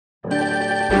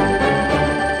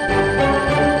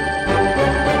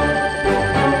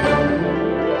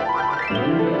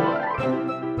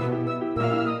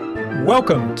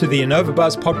Welcome to the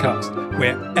InnovaBuzz podcast,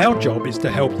 where our job is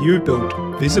to help you build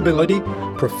visibility,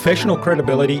 professional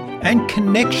credibility, and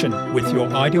connection with your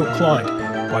ideal client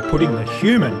by putting the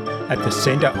human at the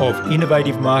center of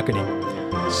innovative marketing,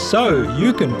 so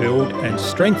you can build and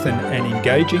strengthen an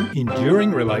engaging,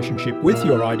 enduring relationship with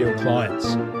your ideal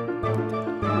clients.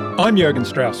 I'm Jürgen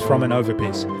Strauss from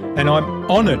InnovaBiz, and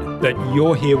I'm honored that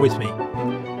you're here with me.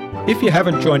 If you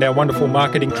haven't joined our wonderful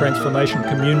marketing transformation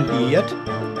community yet,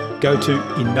 go to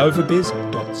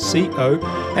innovabiz.co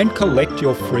and collect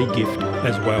your free gift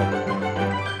as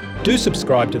well. Do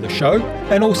subscribe to the show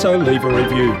and also leave a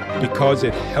review because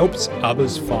it helps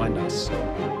others find us.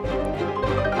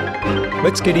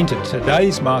 Let's get into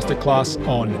today's masterclass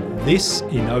on this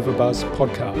InnovaBuzz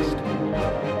podcast.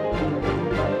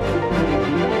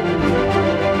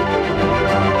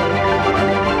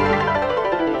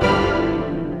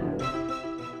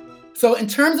 So in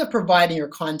terms of providing your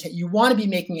content, you want to be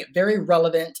making it very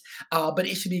relevant, but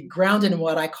it should be grounded in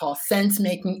what I call sense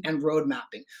making and road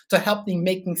mapping to help them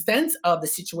making sense of the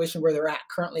situation where they're at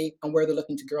currently and where they're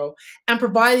looking to grow, and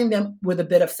providing them with a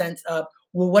bit of sense of,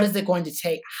 well, what is it going to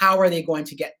take? How are they going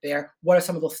to get there? What are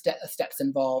some of those steps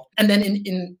involved? And then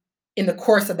in the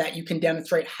course of that, you can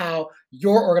demonstrate how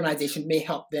your organization may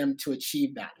help them to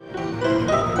achieve that.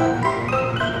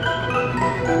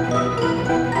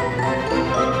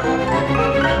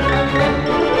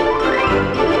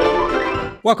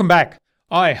 Welcome back.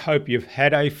 I hope you've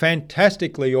had a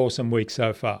fantastically awesome week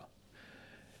so far.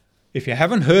 If you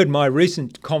haven't heard my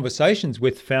recent conversations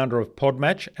with founder of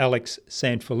Podmatch, Alex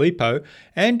Sanfilippo,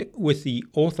 and with the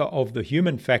author of The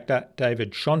Human Factor,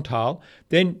 David Schontal,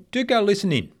 then do go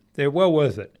listen in. They're well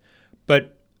worth it.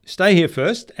 But stay here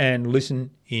first and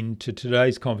listen in to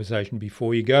today's conversation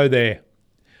before you go there.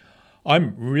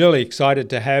 I'm really excited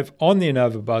to have on the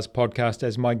InnovaBuzz podcast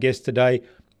as my guest today,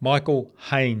 Michael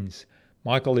Haynes.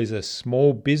 Michael is a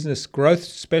small business growth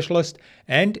specialist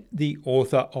and the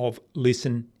author of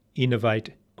Listen,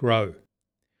 Innovate, Grow.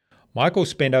 Michael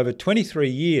spent over 23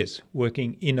 years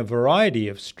working in a variety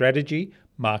of strategy,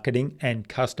 marketing, and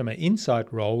customer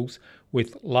insight roles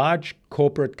with large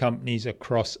corporate companies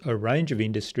across a range of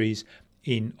industries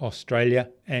in Australia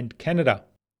and Canada.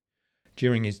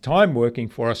 During his time working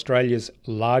for Australia's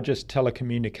largest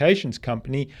telecommunications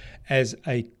company as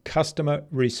a customer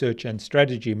research and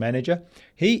strategy manager,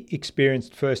 he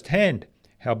experienced firsthand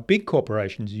how big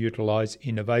corporations utilise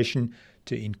innovation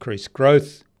to increase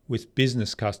growth with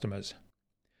business customers.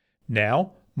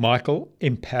 Now, Michael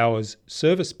empowers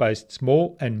service-based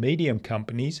small and medium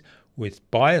companies with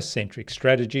buyer-centric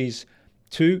strategies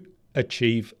to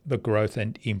achieve the growth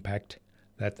and impact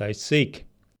that they seek.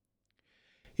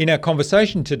 In our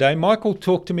conversation today, Michael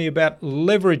talked to me about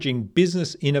leveraging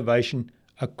business innovation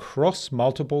across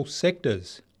multiple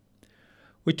sectors.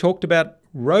 We talked about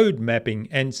road mapping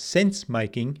and sense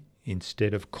making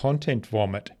instead of content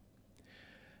vomit.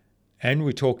 And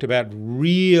we talked about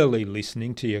really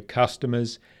listening to your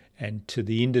customers and to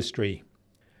the industry.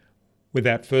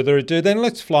 Without further ado, then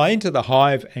let's fly into the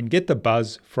hive and get the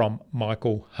buzz from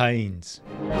Michael Haynes.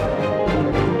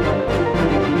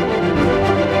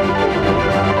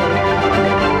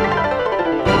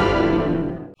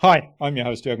 Hi, I'm your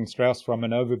host Jürgen Strauss from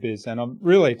InnovaBiz, and I'm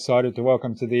really excited to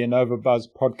welcome to the InnovaBuzz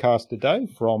podcast today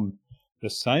from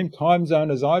the same time zone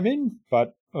as I'm in,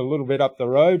 but a little bit up the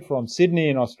road from Sydney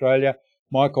in Australia,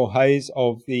 Michael Haynes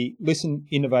of the Listen,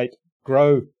 Innovate,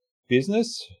 Grow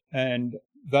business, and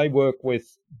they work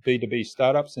with B2B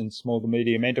startups and small to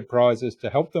medium enterprises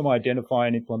to help them identify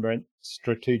and implement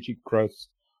strategic growth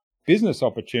business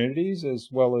opportunities as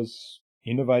well as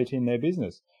innovate in their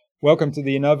business. Welcome to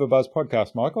the InnovaBuzz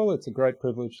podcast, Michael. It's a great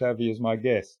privilege to have you as my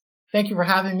guest. Thank you for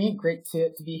having me. Great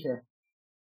to be here.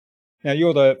 Now,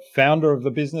 you're the founder of the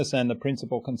business and the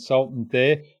principal consultant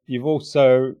there. You've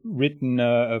also written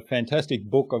a fantastic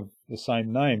book of the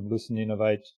same name, Listen,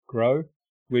 Innovate, Grow,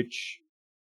 which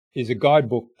is a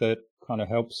guidebook that kind of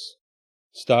helps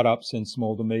startups and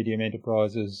small to medium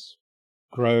enterprises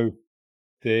grow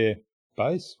their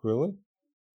base, really.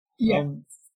 Yeah.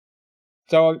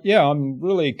 So, I'm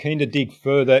really keen to dig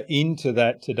further into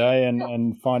that today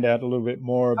and find out a little bit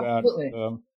more about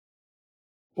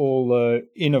all the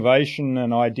innovation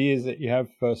and ideas that you have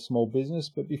for small business.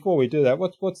 But before we do that,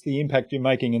 what's the impact you're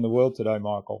making in the world today,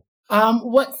 Michael?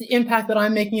 What's the impact that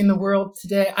I'm making in the world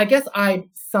today? I guess I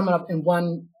sum it up in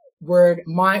one word.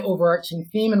 My overarching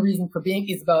theme and reason for being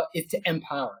is to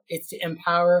empower. It's to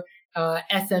empower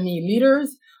SME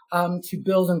leaders to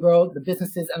build and grow the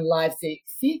businesses and lives they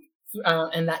seek.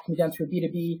 And that can be done through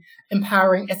B2B,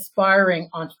 empowering aspiring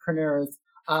entrepreneurs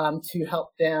to help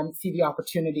them see the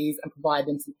opportunities and provide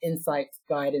them some insights,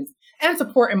 guidance, and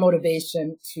support and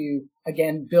motivation to,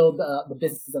 again, build the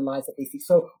businesses and lives that they see.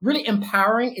 So really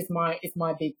empowering is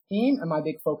my big theme and my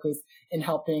big focus in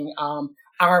helping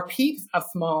our peeps of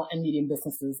small and medium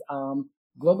businesses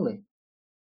globally.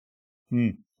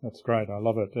 That's great. I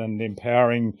love it. And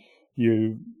empowering,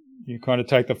 you kind of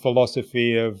take the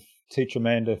philosophy of teach a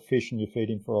man to fish and you feed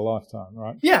him for a lifetime,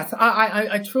 right? Yes,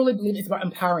 I truly believe it's about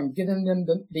empowering, giving them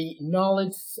the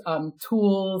knowledge,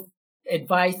 tools,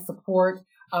 advice, support,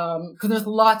 because there's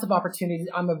lots of opportunities.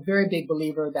 I'm a very big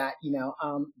believer that,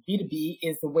 B2B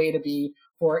is the way to be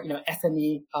for,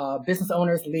 SME business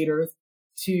owners, leaders,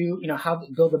 to, how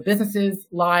build the businesses,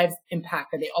 lives,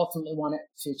 impact that they ultimately want it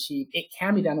to achieve. It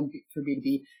can be done through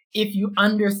B2B if you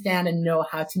understand and know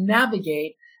how to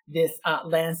navigate this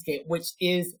landscape, which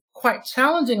is quite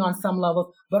challenging on some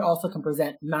levels, but also can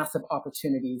present massive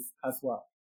opportunities as well.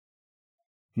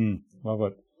 Love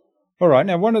it. All right.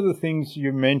 Now, one of the things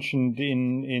you mentioned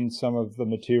in some of the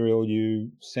material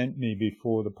you sent me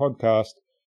before the podcast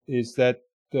is that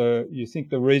you think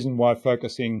the reason why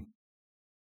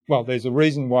there's a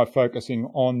reason why focusing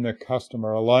on the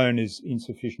customer alone is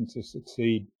insufficient to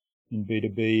succeed in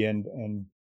B2B and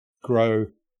grow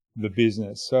the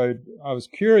business. So I was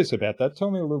curious about that. Tell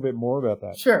me a little bit more about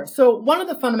that. Sure. So one of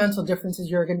the fundamental differences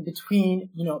you're going to between,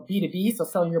 B2B, so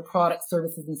selling your products,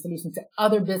 services, and solutions to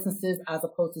other businesses as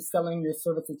opposed to selling your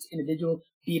services to individuals,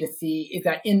 B2C, is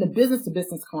that in the business to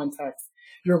business context,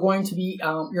 you're going to be,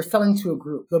 you're selling to a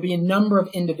group. There'll be a number of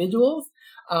individuals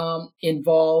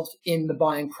involved in the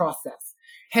buying process.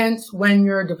 Hence, when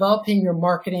you're developing your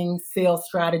marketing, sales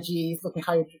strategies, looking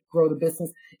how you grow the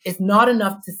business, it's not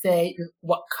enough to say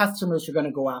what customers you're going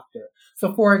to go after.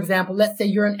 So, for example, let's say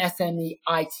you're an SME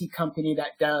IT company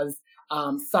that does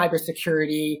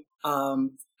cybersecurity,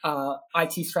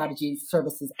 IT strategy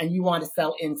services, and you want to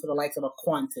sell into the likes of a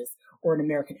Qantas or an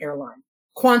American airline.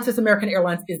 Qantas, American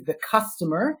Airlines is the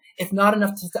customer. It's not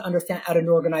enough just to understand at an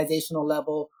organizational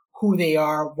level who they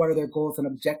are, what are their goals and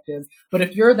objectives. But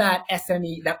if you're that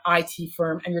SME, that IT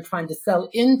firm, and you're trying to sell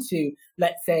into,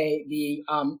 let's say, the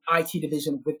IT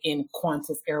division within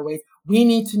Qantas Airways, we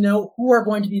need to know who are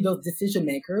going to be those decision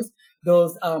makers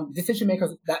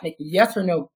that make the yes or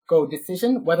no go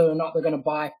decision, whether or not they're going to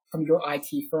buy from your IT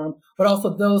firm, but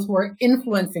also those who are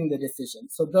influencing the decision.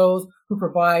 So those who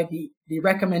provide the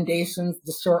recommendations,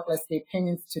 the shortlist, the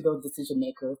opinions to those decision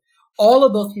makers. All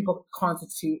of those people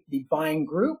constitute the buying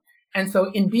group. And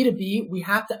so in B2B, we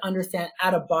have to understand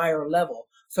at a buyer level.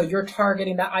 So you're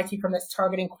targeting that IT firm that's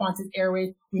targeting Qantas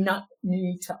Airways. We not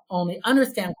need to only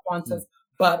understand Qantas,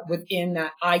 but within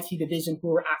that IT division who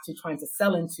we're actually trying to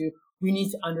sell into, we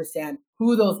need to understand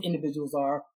who those individuals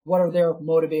are, what are their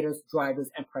motivators, drivers,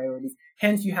 and priorities.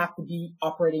 Hence, you have to be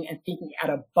operating and thinking at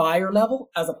a buyer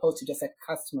level as opposed to just a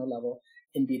customer level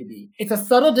in B2B. It's a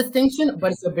subtle distinction,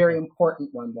 but it's a very important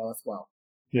one though as well.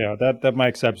 Yeah, that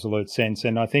makes absolute sense.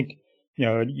 And I think,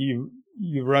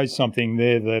 you raised something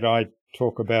there that I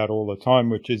talk about all the time,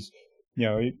 which is,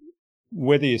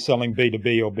 whether you're selling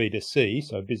B2B or B2C,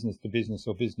 so business to business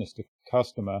or business to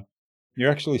customer,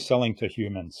 you're actually selling to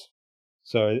humans.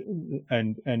 So,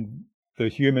 and the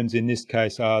humans in this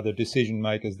case are the decision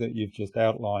makers that you've just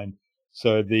outlined.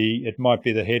 So it might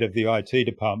be the head of the IT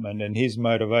department, and his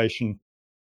motivation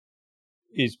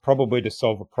is probably to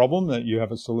solve a problem that you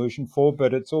have a solution for,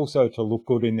 but it's also to look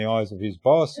good in the eyes of his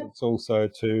boss. It's also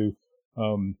to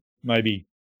maybe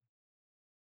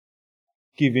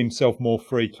give himself more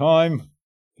free time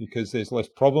because there's less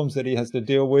problems that he has to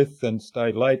deal with and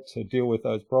stay late to deal with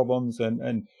those problems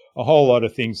and a whole lot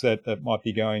of things that might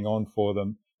be going on for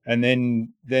them. And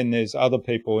then there's other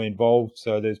people involved.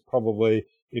 So there's probably,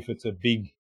 if it's a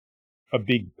big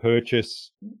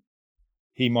purchase,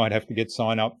 he might have to get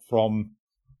sign up from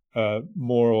a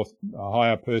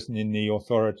higher person in the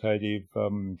authoritative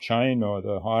chain or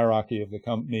the hierarchy of the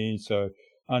company. So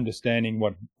understanding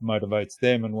what motivates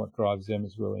them and what drives them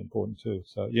is really important too.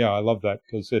 So yeah, I love that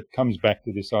because it comes back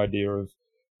to this idea of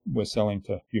we're selling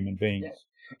to human beings. Yes.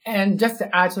 And just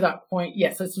to add to that point,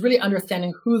 yes, so it's really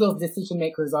understanding who those decision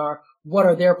makers are, what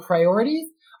are their priorities,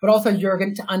 but also you're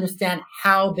going to understand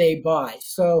how they buy.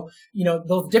 So,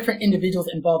 those different individuals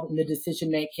involved in the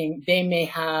decision making, they may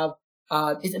have,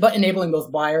 it's about enabling those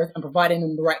buyers and providing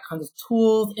them the right kinds of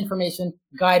tools, information,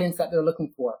 guidance that they're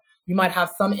looking for. You might have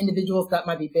some individuals that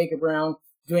might be big around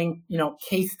doing, looking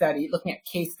at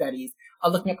case studies,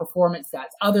 looking at performance stats.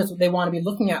 Others, they want to be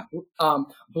looking at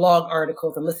blog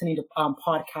articles and listening to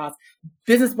podcasts.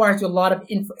 Business buyers do a lot of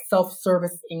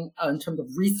self-servicing in terms of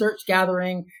research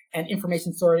gathering and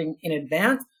information sorting in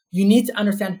advance. You need to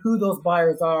understand who those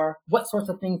buyers are, what sorts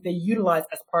of things they utilize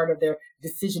as part of their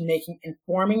decision making,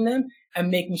 informing them, and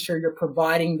making sure you're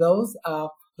providing those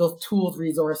tools,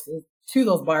 resources to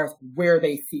those buyers where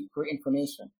they seek for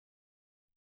information.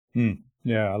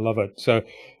 Yeah, I love it. So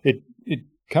it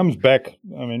comes back.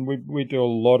 I mean, we do a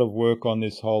lot of work on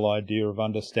this whole idea of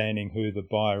understanding who the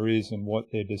buyer is and what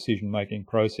their decision making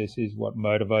process is, what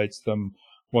motivates them,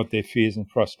 what their fears and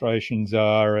frustrations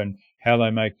are, and how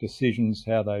they make decisions,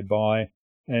 how they buy,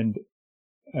 and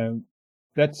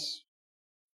that's,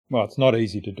 well, it's not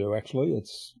easy to do, actually.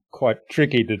 It's quite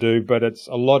tricky to do, but it's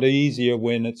a lot easier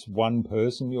when it's one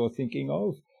person you're thinking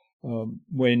of.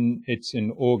 When it's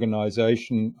an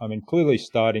organisation, I mean, clearly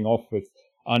starting off with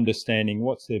understanding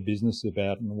what's their business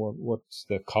about and what's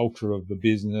the culture of the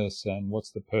business and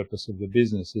what's the purpose of the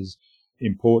business is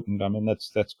important. I mean,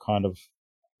 that's kind of,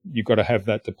 you've got to have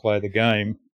that to play the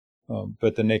game.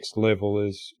 But the next level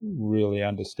is really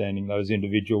understanding those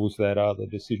individuals that are the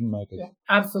decision makers. Yeah,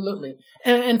 absolutely.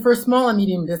 And for small and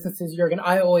medium businesses, Jürgen,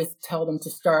 I always tell them to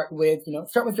start with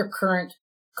your current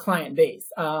client base.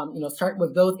 Start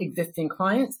with those existing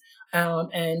clients,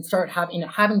 and start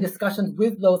having discussions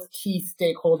with those key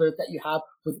stakeholders that you have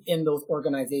within those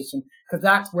organizations, because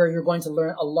that's where you're going to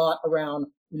learn a lot around,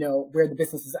 where the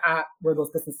business is at, where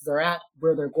those businesses are at,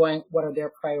 where they're going, what are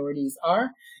their priorities are.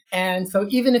 And so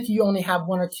even if you only have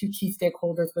one or two key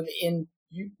stakeholders within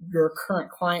your current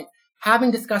client,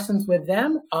 having discussions with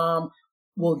them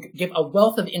will give a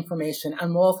wealth of information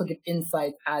and will also give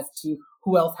insights as to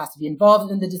who else has to be involved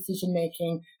in the decision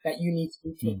making that you need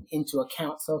to take into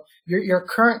account. So your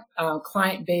current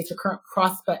client base, your current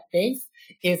prospect base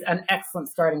is an excellent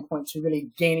starting point to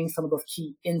really gaining some of those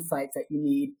key insights that you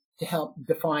need to help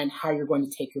define how you're going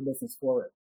to take your business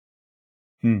forward.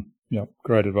 Yeah,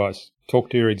 great advice.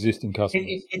 Talk to your existing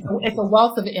customers. It's a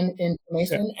wealth of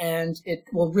information, and it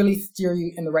will really steer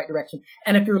you in the right direction.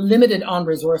 And if you're limited on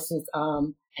resources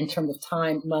in terms of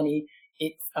time, money,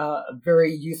 it's a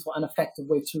very useful and effective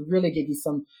way to really give you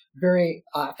some very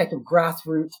effective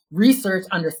grassroots research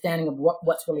understanding of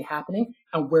what's really happening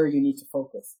and where you need to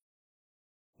focus.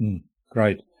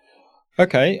 Great.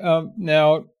 Okay.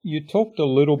 Now, you talked a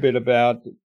little bit about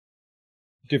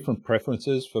different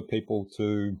preferences for people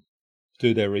to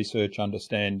do their research,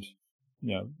 understand,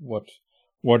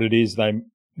 what it is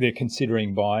they're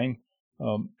considering buying.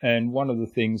 And one of the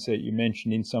things that you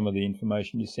mentioned in some of the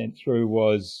information you sent through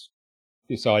was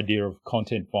this idea of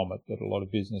content vomit, that a lot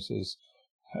of businesses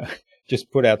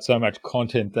just put out so much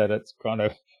content that it's kind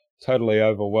of totally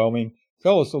overwhelming.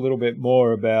 Tell us a little bit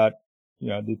more about,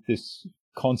 this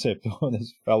concept or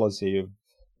this fallacy of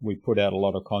we put out a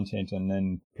lot of content and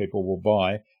then people will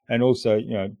buy. And also,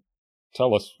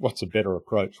 tell us what's a better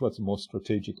approach, what's a more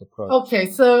strategic approach. Okay,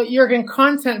 so Jürgen,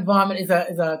 content vomit is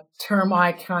a term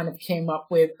I kind of came up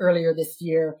with earlier this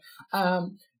year.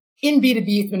 In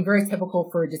B2B, it's been very typical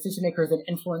for decision makers and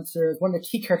influencers. One of the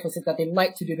key characteristics is that they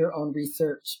like to do their own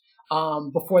research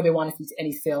before they want to see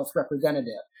any sales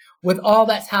representative. With all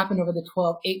that's happened over the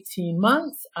 12, 18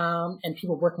 months, and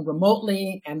people working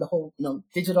remotely and the whole,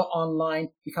 digital online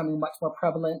becoming much more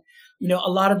prevalent, a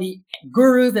lot of the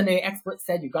gurus and the experts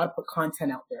said you've got to put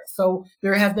content out there. So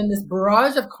there has been this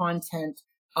barrage of content,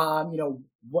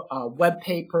 web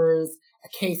papers,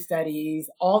 case studies,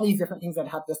 all these different things that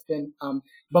have just been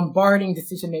bombarding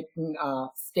decision-making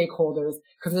stakeholders,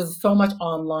 because there's so much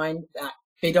online that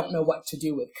they don't know what to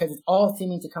do with, because it's all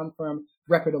seeming to come from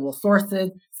reputable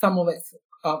sources. Some of it's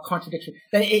contradictory.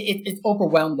 That it's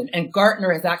overwhelmed them. And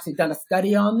Gartner has actually done a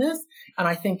study on this, and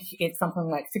I think it's something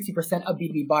like 60% of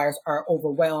B2B buyers are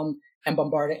overwhelmed and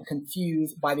bombarded and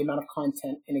confused by the amount of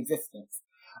content in existence.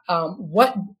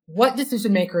 What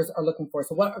decision makers are looking for,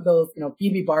 so what are those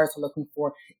B2B buyers are looking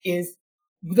for, is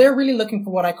they're really looking for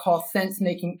what I call sense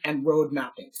making and road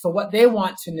mapping. So what they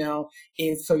want to know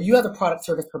is, so you as a product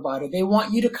service provider, they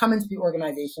want you to come into the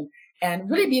organization and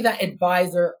really be that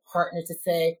advisor partner to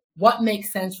say what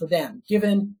makes sense for them,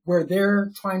 given where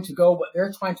they're trying to go, what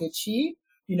they're trying to achieve.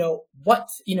 What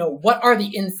are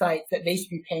the insights that they should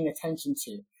be paying attention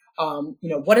to?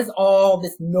 What is all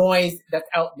this noise that's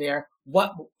out there?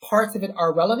 What parts of it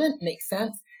are relevant, make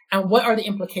sense? And what are the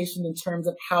implications in terms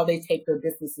of how they take their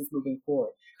businesses moving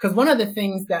forward? Because one of the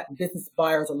things that business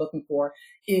buyers are looking for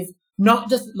is not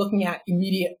just looking at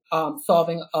immediate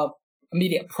solving of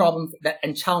immediate problems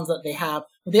and challenges that they have,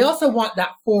 but they also want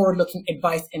that forward-looking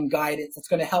advice and guidance that's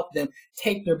going to help them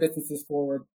take their businesses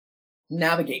forward,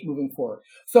 navigate moving forward.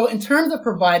 So in terms of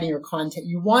providing your content,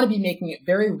 you want to be making it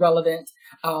very relevant,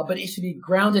 but it should be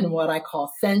grounded in what I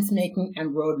call sense making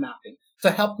and road mapping.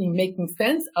 to help them making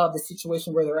sense of the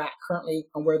situation where they're at currently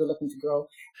and where they're looking to go,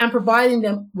 and providing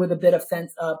them with a bit of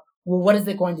sense of, well, what is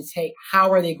it going to take?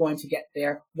 How are they going to get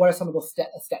there? What are some of those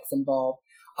steps involved?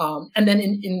 And then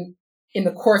in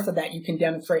the course of that, you can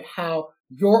demonstrate how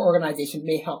your organization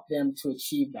may help them to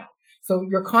achieve that. So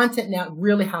your content now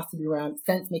really has to be around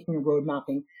sense making and road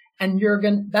mapping. And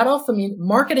that also means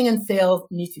marketing and sales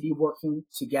need to be working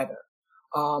together.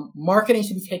 Marketing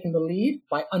should be taking the lead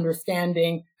by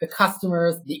understanding the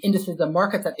customers, the industries, the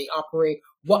markets that they operate,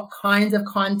 what kinds of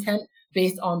content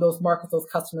based on those markets, those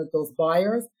customers, those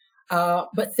buyers.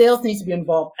 But sales needs to be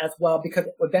involved as well, because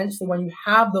eventually when you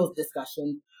have those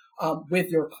discussions with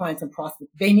your clients and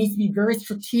prospects, they need to be very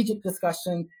strategic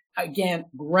discussions, again,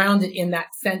 grounded in that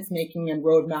sense making and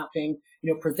road mapping,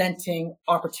 presenting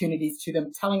opportunities to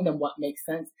them, telling them what makes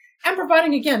sense, and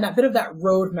providing, again, that bit of that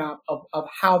roadmap of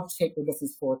how to take their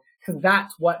business forward, because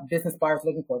that's what business buyers are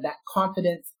looking for, that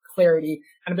confidence, clarity,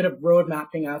 and a bit of road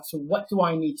mapping as to what do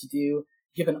I need to do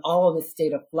given all of this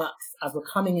state of flux as we're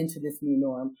coming into this new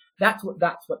norm. That's what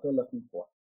they're looking for.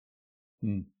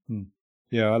 Mm-hmm.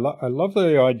 Yeah, I love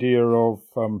the idea of,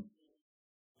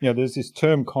 there's this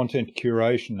term content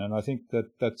curation, and I think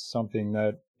that's something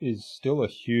that is still a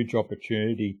huge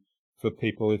opportunity for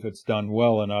people if it's done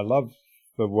well. And I love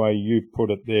the way you put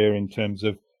it there in terms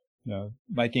of,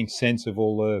 making sense of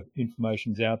all the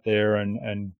information's out there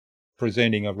and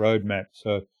presenting a roadmap.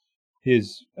 So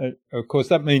of course,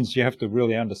 that means you have to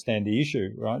really understand the issue,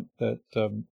 right? That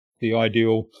the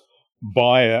ideal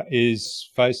buyer is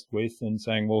faced with and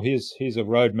saying, well, here's a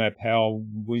roadmap how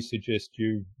we suggest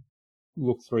you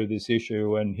look through this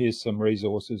issue, and here's some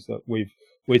resources that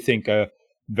we think are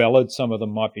valid. Some of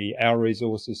them might be our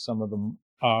resources, some of them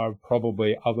are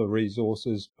probably other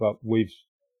resources, but we've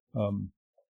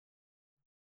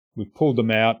pulled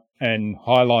them out and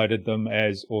highlighted them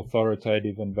as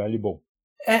authoritative and valuable.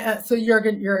 So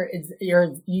Jürgen,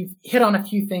 you've hit on a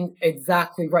few things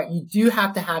exactly right. You do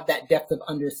have to have that depth of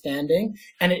understanding,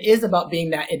 and it is about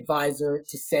being that advisor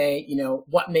to say,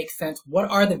 what makes sense, what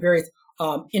are the various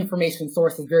information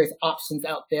sources, various options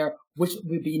out there, which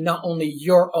would be not only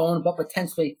your own, but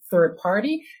potentially third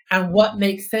party, and what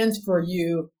makes sense for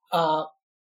you.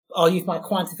 I'll use my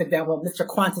Qantas example, Mr.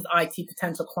 Qantas IT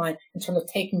potential client, in terms of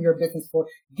taking your business forward.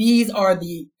 These are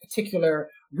the particular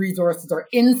resources or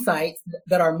insights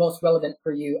that are most relevant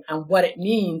for you. And what it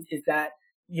means is that,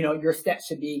 your steps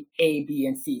should be A, B,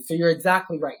 and C. So you're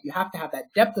exactly right. You have to have that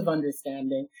depth of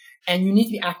understanding, and you need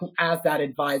to be acting as that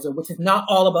advisor, which is not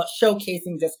all about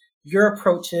showcasing just your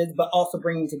approaches, but also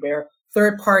bringing to bear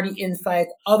third-party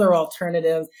insights, other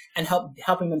alternatives, and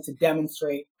helping them to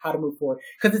demonstrate how to move forward.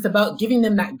 Because it's about giving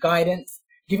them that guidance,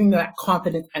 giving them that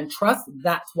confidence and trust.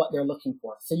 That's what they're looking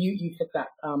for. So you hit that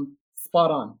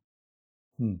spot on.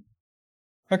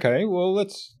 Okay, well,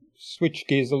 let's switch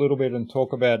gears a little bit and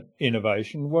talk about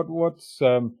innovation. What's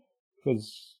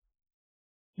because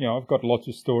I've got lots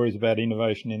of stories about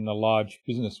innovation in the large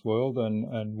business world,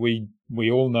 and we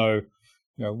all know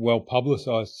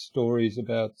well-publicized stories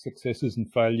about successes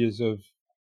and failures of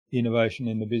innovation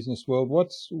in the business world.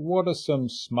 What are some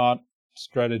smart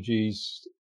strategies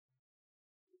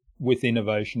with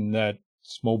innovation that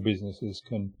small businesses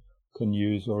can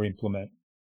use or implement?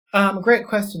 Great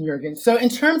question, Jürgen. So in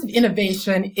terms of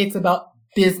innovation, it's about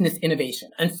business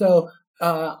innovation. And so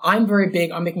I'm very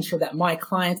big on making sure that my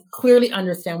clients clearly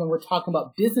understand when we're talking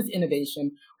about business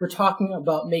innovation, we're talking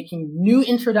about making new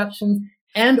introductions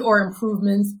and or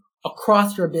improvements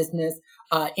across your business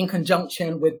in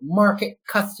conjunction with market,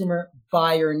 customer,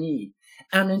 buyer need.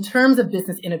 And in terms of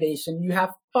business innovation, you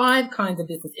have 5 kinds of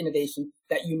business innovation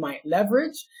that you might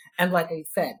leverage. And like I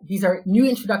said, these are new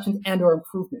introductions and or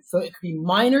improvements. So it could be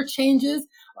minor changes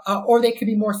or they could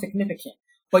be more significant.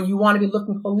 But you want to be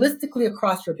looking holistically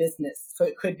across your business. So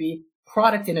it could be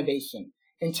product innovation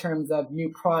in terms of new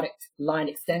product line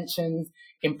extensions,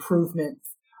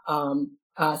 improvements,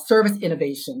 service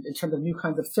innovation in terms of new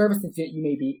kinds of services that you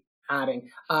may be adding,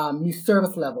 new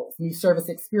service levels, new service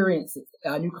experiences,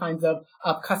 new kinds of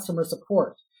customer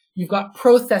support. You've got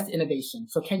process innovation.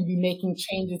 So can you be making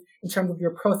changes in terms of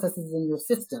your processes and your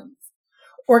systems?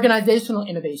 Organizational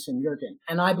innovation, Jürgen.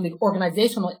 And I believe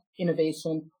organizational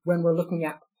innovation, when we're looking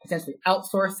at potentially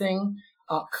outsourcing,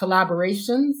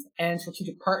 collaborations and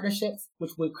strategic partnerships,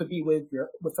 which could be with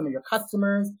some of your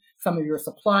customers, some of your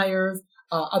suppliers,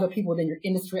 other people within your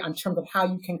industry in terms of how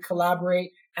you can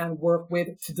collaborate and work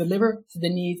to deliver to the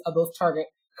needs of those target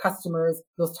customers,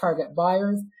 those target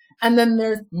buyers. And then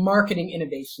there's marketing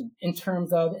innovation in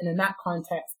terms of, and in that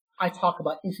context, I talk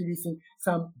about introducing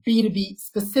some B2B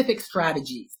specific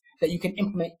strategies that you can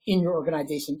implement in your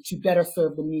organization to better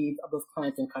serve the needs of those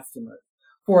clients and customers.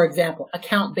 For example,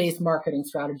 account-based marketing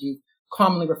strategies,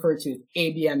 commonly referred to as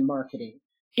ABM marketing,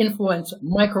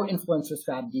 micro-influencer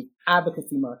strategy,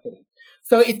 advocacy marketing.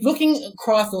 So it's looking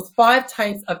across those 5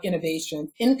 types of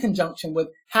innovation in conjunction with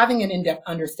having an in-depth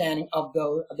understanding of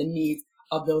the needs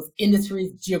of those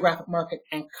industries, geographic market,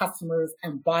 and customers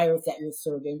and buyers that you're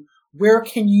serving. Where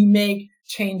can you make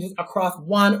changes across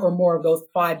one or more of those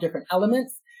 5 different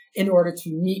elements in order to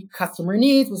meet customer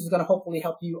needs, which is going to hopefully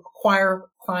help you acquire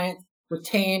clients,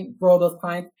 retain, grow those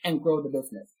clients, and grow the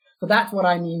business. So that's what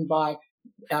I mean by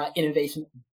innovation,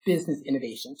 business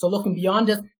innovation. So looking beyond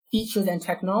just features and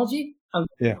technology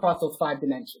across those 5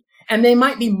 dimensions. And they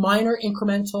might be minor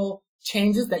incremental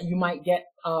changes that you might get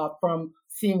from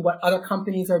seeing what other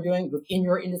companies are doing within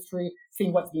your industry,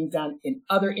 seeing what's being done in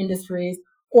other industries,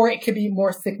 or it could be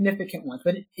more significant ones.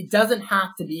 But it doesn't have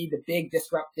to be the big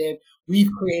disruptive,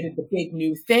 we've created the big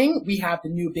new thing, we have the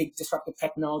new big disruptive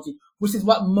technology, which is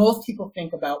what most people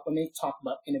think about when they talk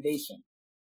about innovation.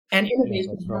 And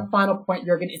innovation, my final point,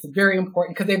 Jürgen, is very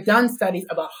important because they've done studies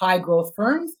about high growth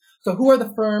firms. So who are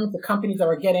the firms, the companies that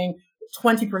are getting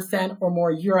 20% or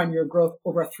more year-on-year growth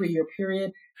over a 3-year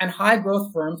period? And high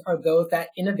growth firms are those that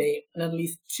innovate in at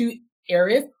least 2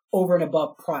 areas over and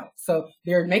above products. So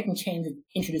they're making changes,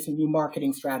 introducing new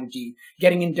marketing strategies,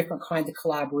 getting in different kinds of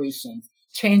collaborations,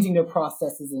 changing their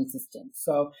processes and systems.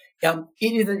 So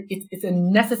it's a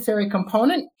necessary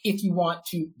component if you want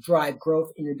to drive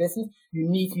growth in your business. You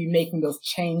need to be making those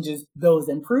changes, those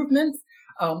improvements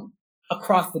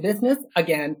across the business.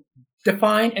 Again,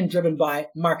 defined and driven by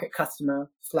market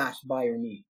customer/buyer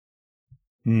need.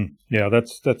 Yeah,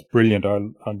 that's brilliant.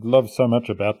 I love so much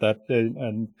about that.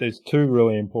 And there's 2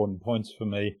 really important points for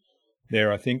me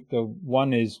there. I think the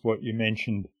one is what you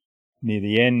mentioned near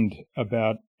the end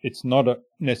about it's not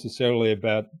necessarily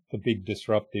about the big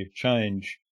disruptive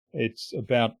change. It's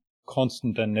about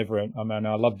constant and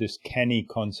I love this canny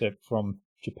concept from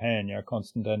Japan,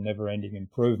 constant and never-ending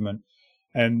improvement.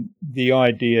 And the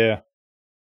idea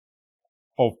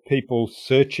of people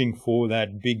searching for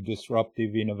that big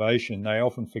disruptive innovation, they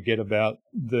often forget about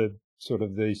the sort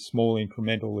of the small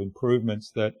incremental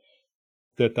improvements that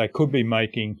they could be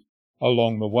making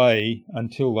along the way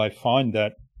until they find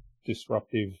that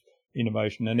disruptive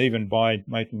innovation. And even by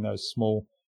making those small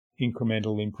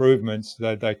incremental improvements,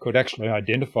 they could actually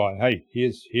identify, hey,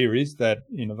 here is that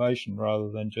innovation, rather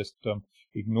than just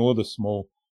ignore the small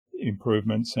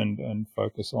improvements and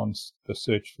focus on the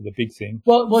search for the big thing.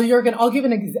 Well, Jürgen, I'll give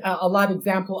a live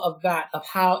example of that, of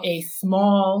how a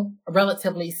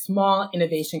relatively small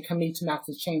innovation can lead to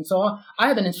massive change. So I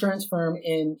have an insurance firm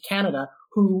in Canada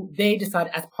who they decided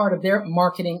as part of their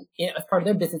marketing, as part of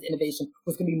their business innovation,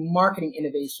 was going to be marketing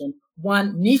innovation.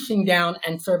 One, niching down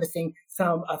and servicing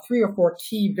some 3 or 4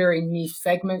 key, very niche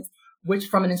segments, which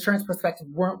from an insurance perspective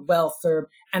weren't well served.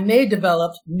 And they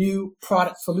developed new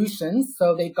product solutions.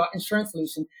 So they've got insurance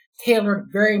solutions tailored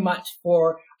very much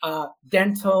for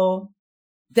dental,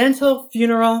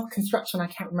 funeral, construction. I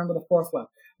can't remember the 4th one.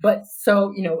 But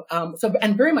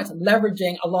and very much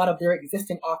leveraging a lot of their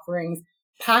existing offerings,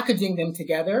 packaging them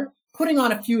together, putting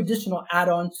on a few additional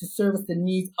add-ons to service the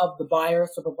needs of the buyer.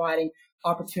 So providing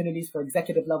opportunities for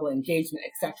executive level engagement,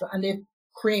 etc. And they've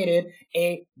created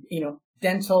a,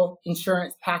 dental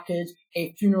insurance package,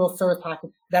 a funeral service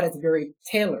package that is very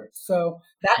tailored. So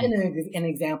that is an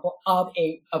example of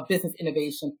a business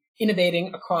innovation,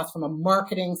 innovating across from a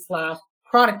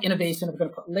marketing/product innovation, if we're going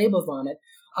to put labels on it.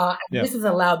 This has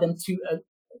allowed them to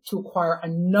acquire a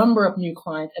number of new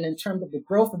clients. And in terms of the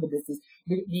growth of the business,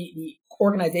 the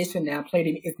organization now,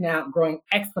 Palladium, is now growing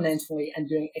exponentially and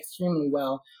doing extremely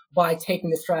well by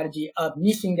taking the strategy of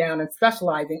niching down and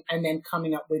specializing, and then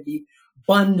coming up with the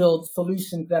bundled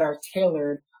solutions that are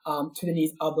tailored to the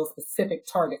needs of those specific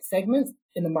target segments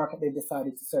in the market they've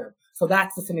decided to serve. So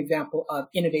that's just an example of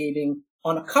innovating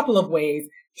on a couple of ways,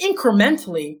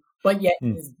 incrementally, but yet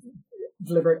has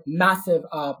delivered massive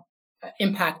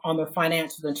impact on their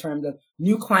financials in terms of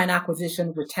new client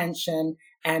acquisition, retention,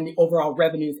 and the overall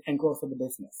revenues and growth of the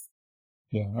business.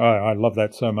 Yeah, I love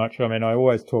that so much. I mean, I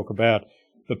always talk about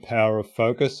the power of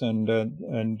focus, and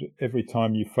every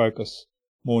time you focus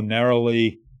more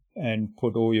narrowly and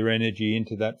put all your energy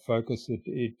into that focus,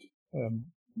 a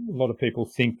lot of people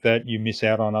think that you miss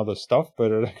out on other stuff,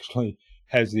 but it actually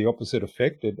has the opposite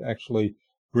effect. It actually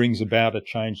brings about a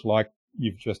change like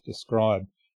you've just described.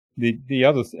 The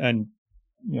other, and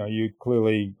you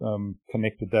clearly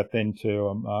connected that then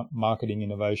to marketing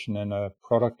innovation and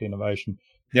product innovation.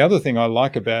 The other thing I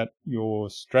like about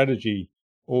your strategy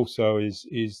also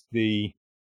is the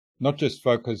not just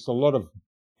focus. A lot of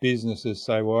businesses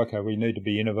say, well, okay, we need to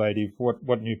be innovative.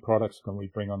 What new products can we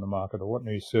bring on the market, or what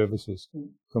new services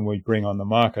can we bring on the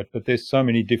market? But there's so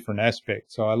many different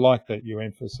aspects. So I like that you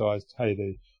emphasised,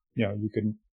 hey, you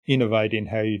can innovate in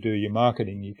how you do your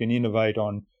marketing. You can innovate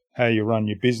on how you run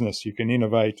your business. You can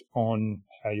innovate on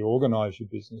how you organise your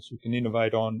business. You can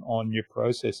innovate on your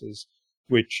processes,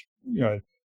 which,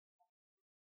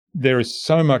 there is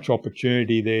so much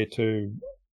opportunity there to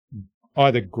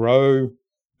either grow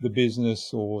the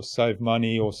business or save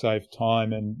money or save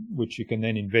time, and which you can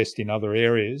then invest in other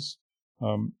areas,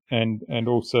 and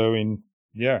also in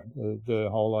the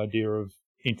whole idea of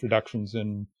introductions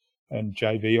and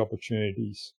JV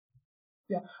opportunities.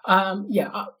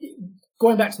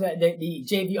 Going back to the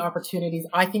JV opportunities,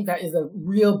 I think that is a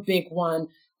real big one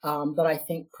that I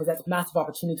think presents massive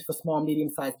opportunity for small,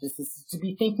 medium-sized businesses to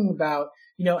be thinking about,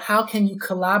 how can you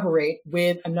collaborate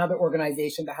with another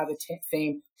organization that has the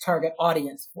same target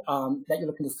audience that you're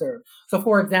looking to serve. So,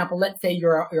 for example, let's say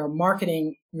you're a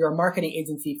marketing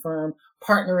agency firm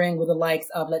partnering with the likes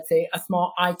of, let's say, a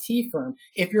small IT firm.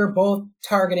 If you're both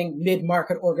targeting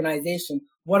mid-market organization,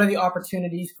 what are the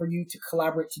opportunities for you to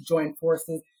collaborate, to join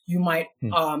forces? You might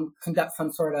conduct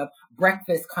some sort of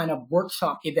breakfast kind of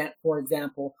workshop event, for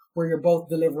example, where you're both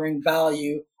delivering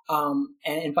value and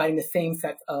inviting the same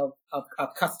set of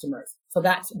customers. So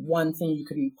that's one thing you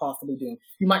could be possibly doing.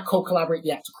 You might co-collaborate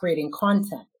to creating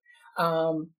content.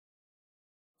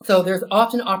 So there's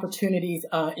often opportunities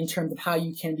in terms of how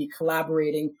you can be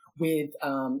collaborating with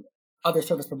other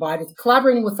service providers,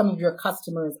 collaborating with some of your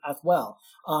customers as well.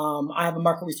 I have a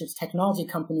market research technology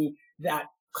company that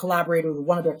collaborated with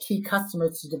one of their key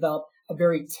customers to develop a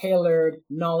very tailored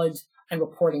knowledge and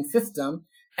reporting system,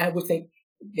 which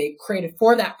they created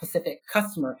for that specific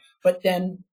customer. But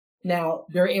then now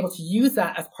they're able to use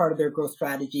that as part of their growth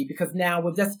strategy, because now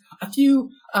with just a few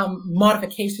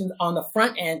modifications on the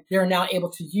front end, they're now able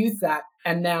to use that.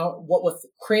 And now what was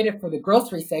created for the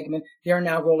grocery segment, they're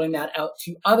now rolling that out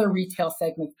to other retail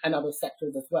segments and other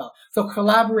sectors as well. So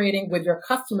collaborating with your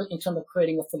customers in terms of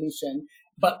creating a solution,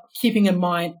 but keeping in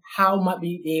mind how might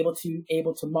we be able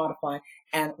to modify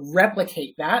and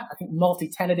replicate that. I think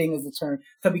multi-tenanting is the term,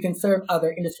 so we can serve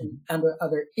other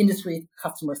industry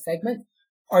customer segments,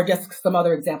 or just some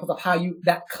other examples of how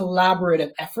that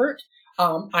collaborative effort,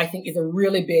 I think, is a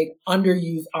really big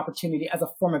underused opportunity as a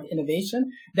form of innovation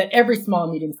that every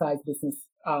small, medium-sized business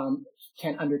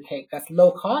can undertake. That's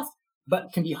low cost,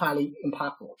 but can be highly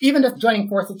impactful. Even just joining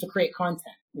forces to create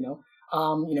content,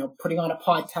 putting on a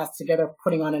podcast together,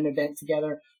 putting on an event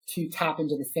together to tap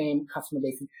into the same customer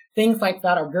base. Things like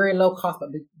that are very low cost,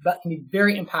 but can be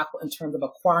very impactful in terms of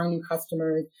acquiring new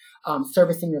customers,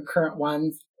 servicing your current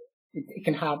ones. It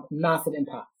can have massive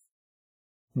impact.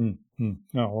 Oh,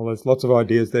 well, there's lots of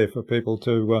ideas there for people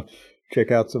to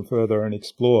check out some further and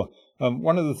explore.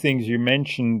 One of the things you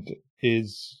mentioned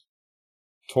is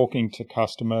talking to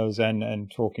customers and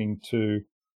talking to,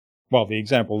 well, the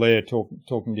example there,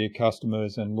 talking to your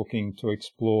customers and looking to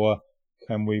explore,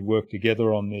 can we work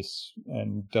together on this,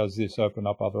 and does this open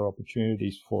up other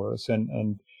opportunities for us?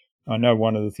 And I know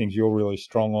one of the things you're really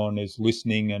strong on is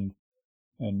listening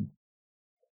and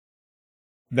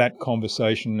that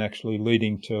conversation actually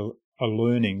leading to a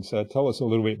learning. So tell us a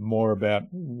little bit more about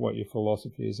what your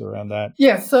philosophy is around that.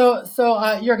 Yeah. So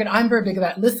Jürgen, I'm very big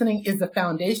about listening is the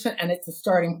foundation, and it's a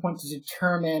starting point to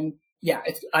determine.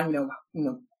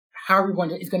 How are we going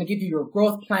to? It's going to give you your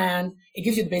growth plan. It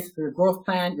gives you the basis for your growth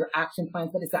plan, your action plans.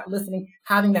 But it's that listening,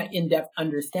 having that in-depth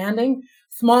understanding.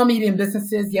 Small, medium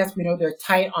businesses, yes, we know they're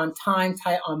tight on time,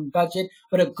 tight on budget,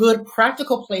 but a good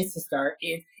practical place to start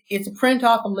is to print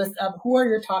off a list of who are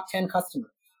your top 10 customers.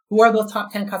 Who are those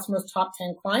top 10 customers, top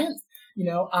 10 clients?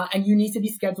 And you need to be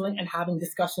scheduling and having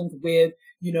discussions with,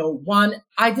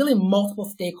 ideally multiple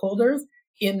stakeholders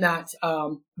in that,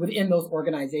 within those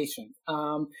organizations.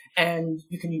 And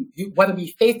you can whether it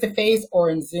be face-to-face or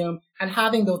in Zoom, and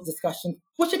having those discussions,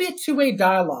 which should be a two-way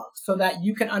dialogue, so that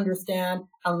you can understand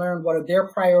and learn what are their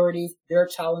priorities, their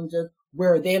challenges,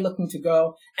 where are they looking to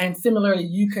go, and similarly,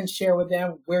 you can share with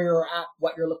them where you're at,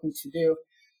 what you're looking to do.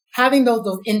 Having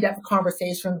those in-depth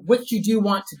conversations, which you do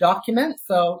want to document.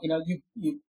 So,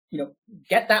 you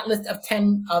get that list of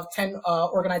 10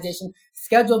 organizations,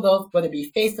 schedule those, whether it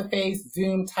be face-to-face,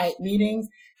 Zoom type meetings,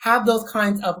 have those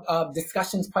kinds of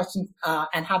discussions, questions,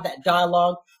 and have that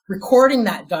dialogue, recording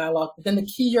that dialogue. But then the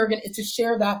key, Jürgen, is to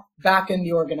share that back in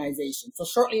the organization. So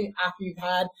shortly after you've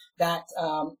had that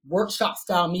workshop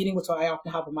style meeting, which I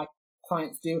often have with my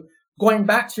clients do, going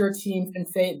back to your teams and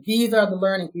say, these are the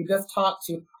learnings. We just talked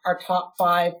to our top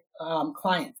 5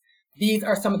 clients. These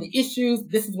are some of the issues.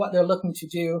 This is what they're looking to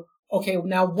do. Okay,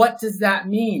 now what does that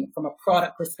mean from a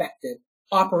product perspective,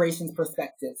 operations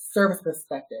perspective, service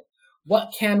perspective?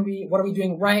 What are we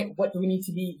doing right? What do we need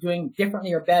to be doing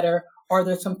differently or better? Are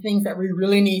there some things that we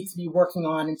really need to be working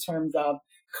on in terms of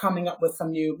coming up with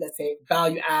some new, let's say,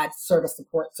 value add service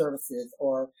support services,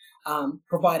 or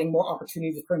providing more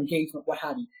opportunities for engagement, what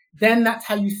have you? Then that's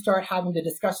how you start having the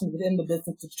discussions within the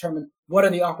business to determine what are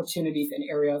the opportunities and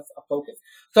areas of focus.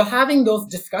 So having those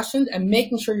discussions and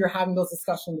making sure you're having those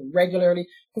discussions regularly,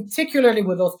 particularly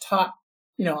with those top,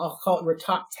 I'll call it your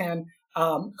top 10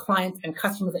 clients and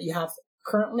customers that you have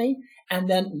currently, and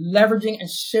then leveraging and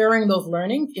sharing those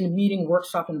learnings in a meeting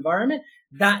workshop environment.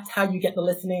 That's how you get the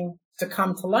listening to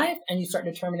come to life, and you start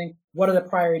determining what are the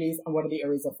priorities and what are the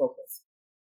areas of focus.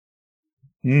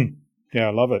 Yeah,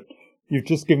 I love it. You've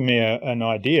just given me an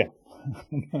idea.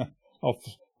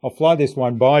 I'll fly this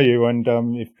one by you, and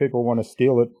if people want to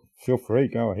steal it, feel free.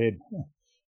 Go ahead.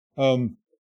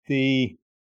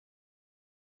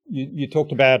 You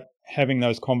talked about having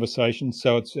those conversations.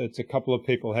 So it's a couple of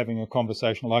people having a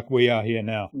conversation like we are here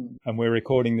now, and we're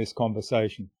recording this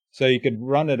conversation. So you could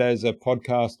run it as a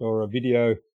podcast or a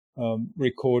video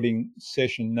recording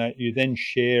session that you then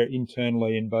share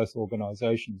internally in both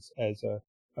organizations as a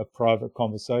private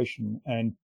conversation.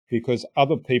 And because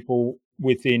other people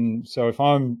so if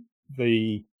I'm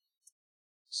the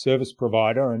service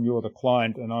provider and you're the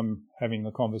client and I'm having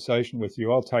a conversation with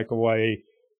you, I'll take away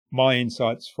my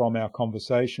insights from our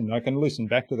conversation. I can listen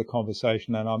back to the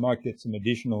conversation and I might get some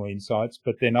additional insights,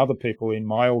 but then other people in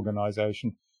my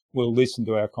organization will listen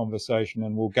to our conversation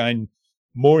and will gain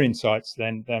more insights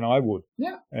than I would.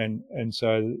 Yeah. And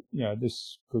so,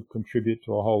 this could contribute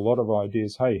to a whole lot of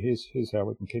ideas. Hey, here's how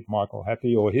we can keep Michael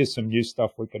happy, or here's some new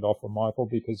stuff we could offer Michael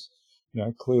because,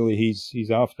 clearly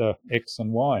he's after X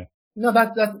and Y. No,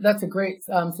 that's a great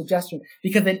suggestion,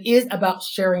 because it is about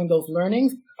sharing those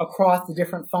learnings across the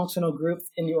different functional groups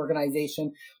in the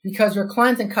organization, because your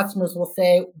clients and customers will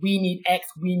say, we need X,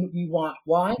 we want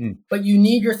Y, but you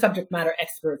need your subject matter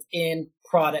experts in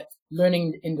product,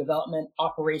 learning and development,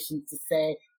 operations to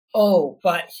say, oh,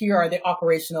 but here are the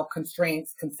operational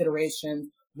constraints, considerations,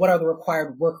 what are the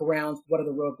required workarounds, what are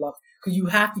the roadblocks, because you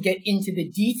have to get into the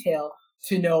detail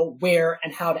to know where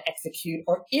and how to execute,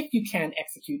 or if you can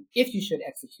execute, if you should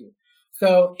execute.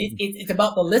 So it's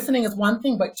about the listening is one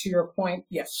thing, but to your point,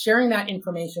 yes, sharing that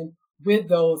information with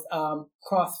those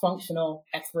cross-functional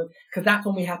experts, because that's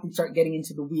when we have to start getting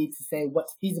into the weeds to say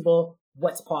what's feasible,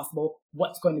 what's possible,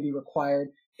 what's going to be required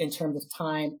in terms of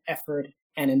time, effort,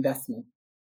 and investment.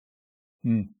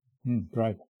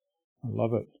 Great. I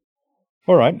love it.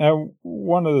 All right. Now,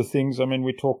 one of the things,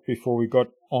 we talked before we got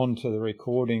onto the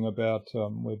recording about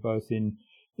we're both in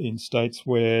states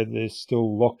where there's still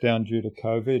lockdown due to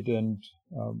COVID, and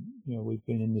we've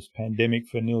been in this pandemic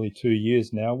for nearly 2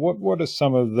 years now. What are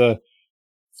some of the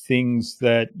things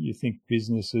that you think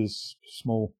businesses,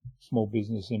 small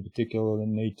business in particular,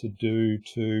 need to do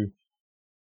to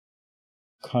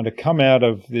kind of come out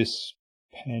of this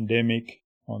pandemic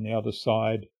on the other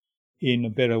side in a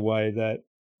better way that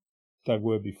they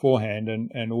were beforehand,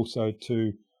 and also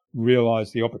to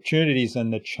realize the opportunities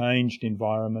and the changed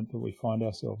environment that we find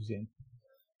ourselves in?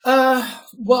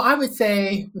 Well, I would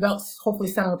say, without hopefully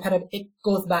sounding repetitive, it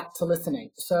goes back to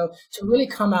listening. So to really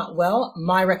come out well,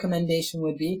 my recommendation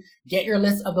would be get your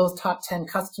list of those top 10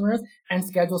 customers and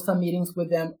schedule some meetings with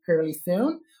them fairly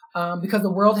soon, because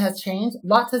the world has changed.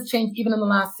 Lots has changed even in the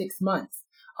last 6 months.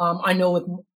 I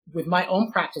know with my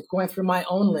own practice, going through my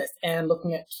own list and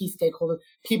looking at key stakeholders,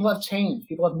 people have changed.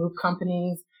 People have moved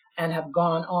companies and have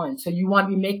gone on. So you want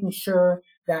to be making sure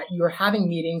that you're having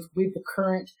meetings with the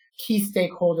current key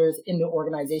stakeholders in the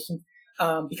organization,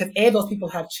 because those people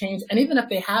have changed. And even if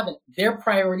they haven't, their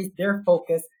priorities, their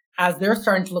focus, as they're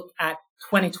starting to look at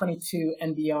 2022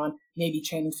 and beyond, may be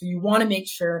changing. So you want to make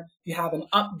sure you have an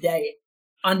update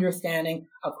understanding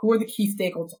of who are the key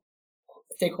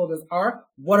stakeholders are,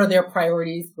 what are their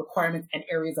priorities, requirements, and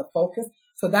areas of focus.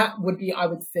 So that would be, I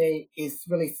would say, is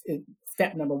really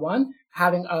step number one,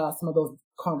 having some of those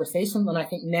conversations. And I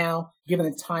think now, given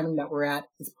the timing that we're at,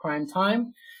 is prime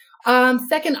time.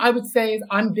 Second, I would say is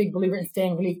I'm a big believer in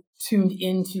staying really tuned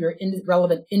into your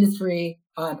relevant industry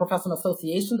and professional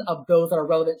associations of those that are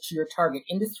relevant to your target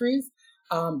industries,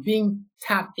 being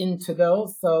tapped into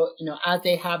those. So, as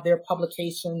they have their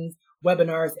publications,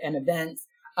 webinars, and events,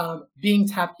 being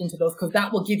tapped into those, because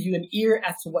that will give you an ear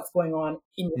as to what's going on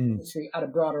in your industry at a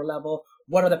broader level,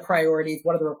 what are the priorities,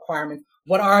 what are the requirements,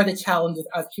 what are the challenges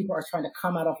as people are trying to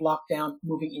come out of lockdown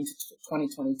moving into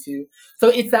 2022. So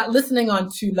it's that listening on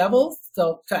two levels.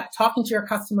 So talking to your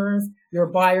customers, your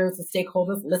buyers, the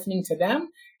stakeholders, listening to them,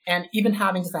 and even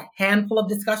having just a handful of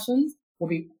discussions will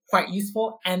be quite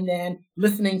useful. And then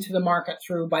listening to the market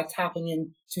through by tapping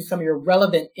into some of your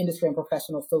relevant industry and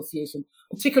professional associations,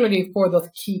 particularly for those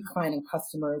key client and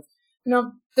customers.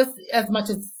 Just as much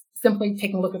as simply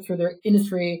taking a look through their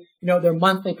industry, their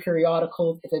monthly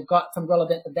periodicals, if they've got some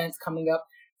relevant events coming up,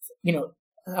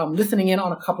 listening in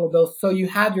on a couple of those. So you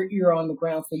have your ear on the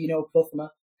ground, so both from a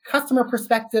customer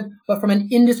perspective, but from an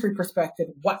industry perspective,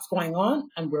 what's going on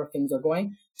and where things are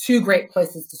going. Two great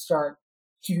places to start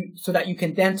so that you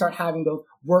can then start having those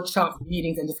workshops,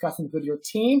 meetings, and discussions with your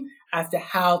team as to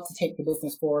how to take the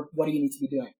business forward. What do you need to be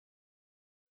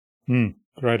doing?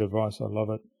 Great advice. I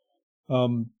love it.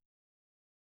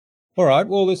 All right.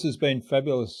 Well, this has been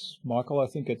fabulous, Michael. I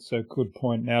think it's a good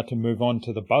point now to move on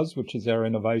to the buzz, which is our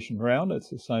innovation round. It's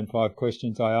the same 5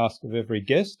 questions I ask of every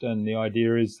guest. And the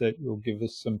idea is that you'll give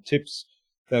us some tips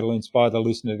that'll inspire the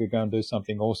listener to go and do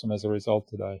something awesome as a result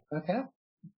today. Okay.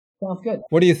 Sounds good.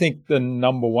 What do you think the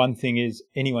number one thing is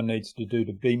anyone needs to do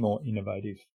to be more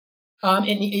innovative?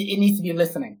 It needs to be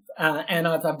listening. And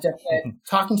as I've just said,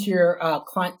 talking to your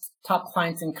top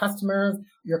clients and customers,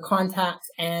 your contacts,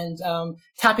 and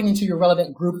tapping into your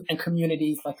relevant groups and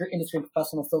communities like your industry and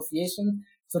professional associations.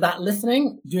 So that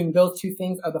listening, doing those two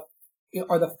things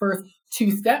are the first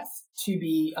 2 steps to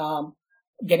be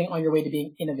getting on your way to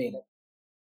being innovative.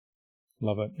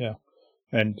 Love it. Yeah.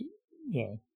 And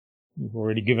yeah, you've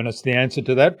already given us the answer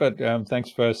to that, but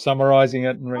thanks for summarizing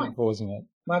it and reinforcing it.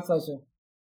 My pleasure.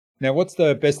 Now, what's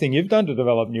the best thing you've done to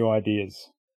develop new ideas?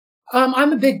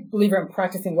 I'm a big believer in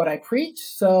practicing what I preach.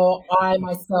 So I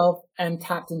myself am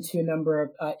tapped into a number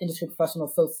of industry professional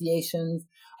associations.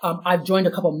 I've joined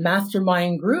a couple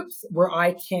mastermind groups where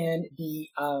I can be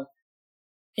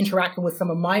interacting with some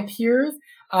of my peers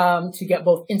to get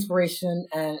both inspiration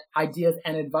and ideas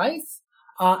and advice.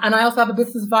 And I also have a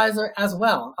business advisor as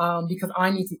well because I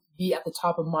need to be at the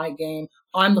top of my game.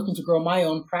 I'm looking to grow my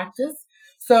own practice.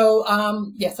 So,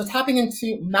 so tapping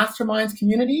into masterminds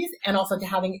communities and also to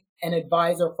having an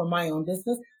advisor for my own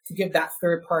business to give that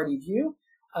third party view,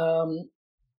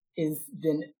 has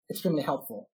been extremely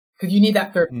helpful because you need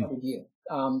that third party view,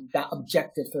 that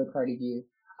objective third party view,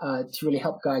 to really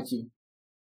help guide you.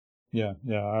 Yeah,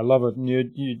 I love it. And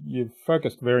you've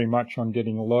focused very much on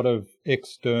getting a lot of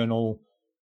external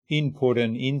input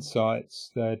and insights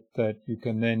that you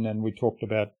can then, and we talked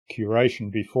about curation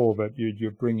before, but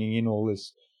you're bringing in all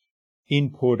this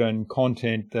input and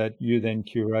content that you then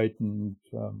curate and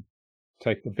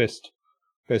take the best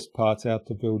parts out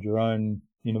to build your own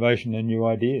innovation and new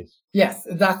ideas. Yes,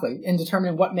 exactly. And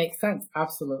determining what makes sense.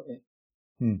 Absolutely.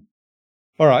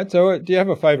 All right. So do you have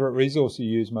a favorite resource you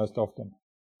use most often?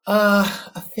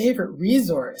 A favorite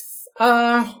resource?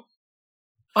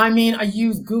 I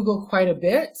use Google quite a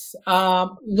bit.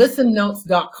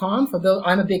 Listennotes.com for those.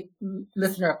 I'm a big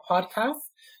listener of podcasts.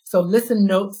 So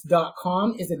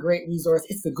listennotes.com is a great resource.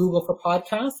 It's the Google for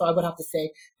podcasts. So I would have to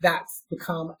say that's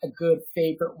become a good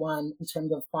favorite one in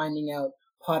terms of finding out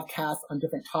podcasts on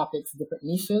different topics, different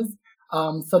niches.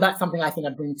 So that's something I think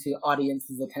I'd bring to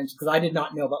audience's attention because I did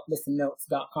not know about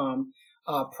listennotes.com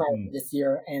prior to this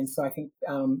year. And so I think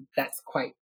that's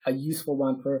quite a useful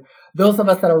one for those of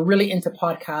us that are really into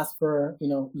podcasts for,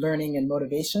 learning and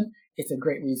motivation. It's a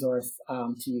great resource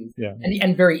to use. Yeah.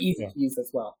 And very easy to use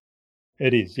as well.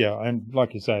 It is, yeah. And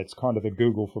like you say, it's kind of the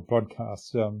Google for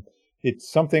podcasts.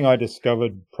 It's something I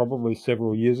discovered probably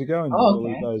several years ago in the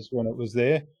early days when it was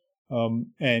there.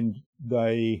 And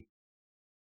I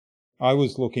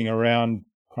was looking around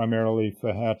primarily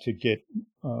for how to get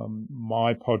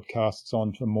my podcasts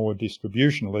onto more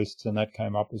distribution lists, and that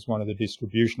came up as one of the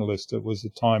distribution lists. It was a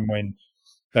time when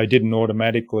they didn't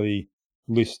automatically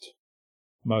list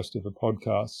most of the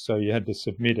podcasts, so you had to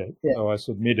submit it. Yeah. So I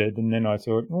submitted, and then I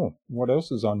thought, what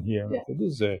else is on here? Yeah. It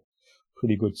is a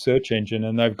pretty good search engine,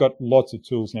 and they've got lots of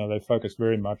tools now. They focus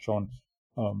very much on,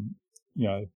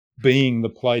 being the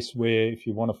place where if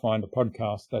you want to find a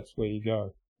podcast, that's where you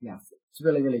go. Yes, it's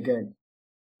really, really good.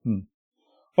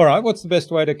 All right. What's the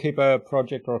best way to keep a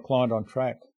project or a client on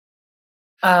track?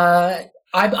 I'm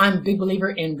a big believer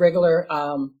in regular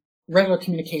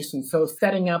communication. So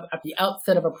setting up at the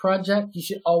outset of a project, you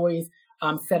should always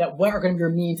set up what are going to be your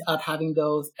means of having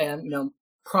those,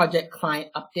 project client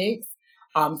updates.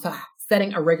 So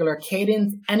setting a regular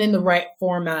cadence and in the right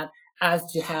format as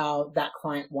to how that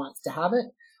client wants to have it.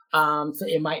 So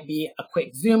it might be a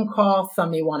quick Zoom call.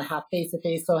 Some may want to have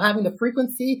face-to-face. So having the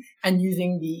frequency and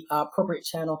using the appropriate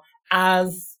channel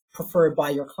as preferred by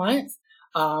your clients,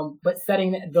 but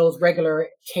setting those regular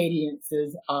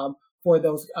cadences for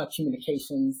those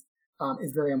communications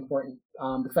is very important,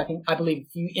 because I believe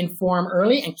if you inform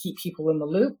early and keep people in the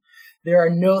loop, there are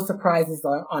no surprises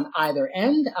on either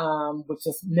end, which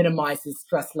just minimizes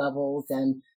stress levels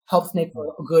and helps make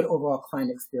a good overall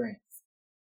client experience.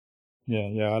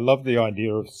 Yeah. I love the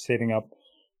idea of setting up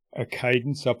a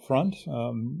cadence up front.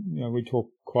 We talk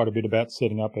quite a bit about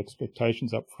setting up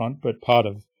expectations up front, but part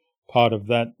of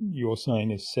that you're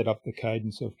saying is set up the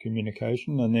cadence of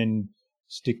communication and then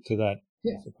stick to that,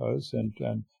 Yeah. I suppose.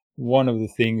 And one of the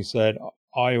things that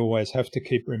I always have to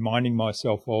keep reminding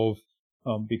myself of,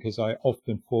 because I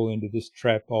often fall into this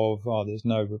trap of, there's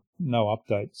no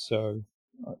updates, so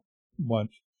I won't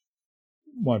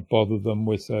bother them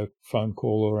with a phone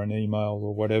call or an email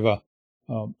or whatever.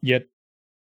 Yet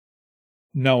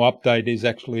no update is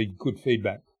actually good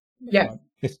feedback. Yeah.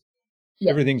 Right?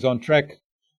 Yeah. Everything's on track.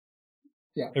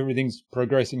 Yeah. Everything's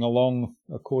progressing along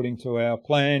according to our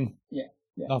plan. Yeah.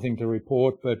 Nothing to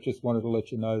report, but just wanted to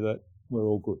let you know that we're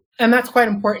all good. And that's quite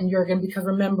important, Jürgen, because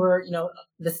remember,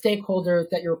 the stakeholders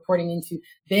that you're reporting into,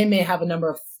 they may have a number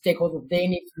of stakeholders they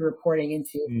need to be reporting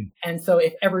into. And so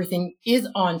if everything is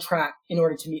on track in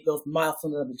order to meet those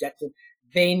milestones of objective,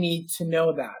 they need to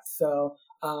know that. So,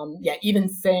 even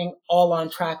saying all on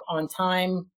track, on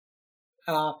time,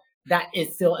 that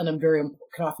is still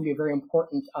can often be a very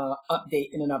important update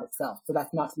in and of itself. So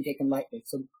that's not to be taken lightly.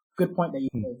 So good point that you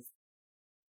raised.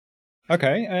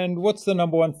 Okay, and what's the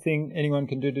number one thing anyone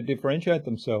can do to differentiate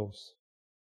themselves?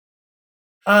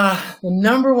 The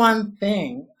number one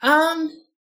thing, I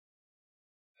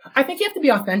think you have to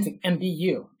be authentic and be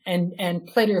you and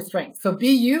play to your strengths. So be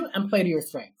you and play to your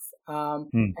strengths. I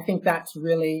think that's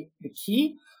really the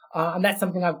key. And that's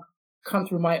something I've come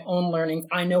through my own learnings.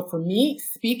 I know for me,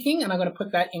 speaking, and I'm going to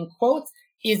put that in quotes,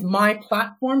 is my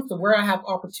platform. So where I have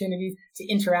opportunities to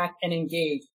interact and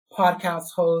engage,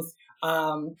 podcast hosts,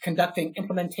 conducting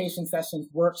implementation sessions,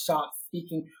 workshops,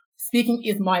 speaking. Speaking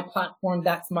is my platform.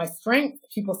 That's my strength.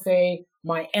 People say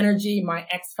my energy, my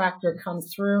X factor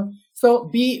comes through. So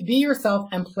be yourself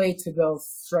and play to those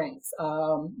strengths.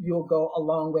 You'll go a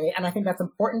long way. And I think that's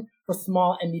important for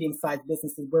small and medium-sized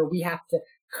businesses where we have to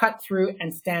cut through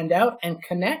and stand out and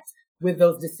connect with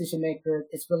those decision makers.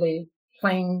 It's really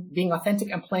being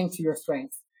authentic and playing to your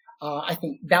strengths. I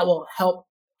think that will help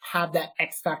have that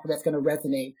X factor that's going to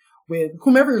resonate with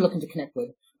whomever you're looking to connect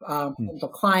with, potential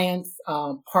clients,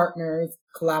 partners,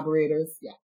 collaborators.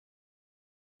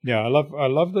 Yeah, I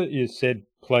love that you said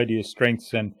play to your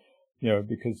strengths, and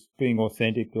because being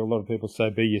authentic, there are a lot of people say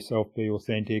be yourself, be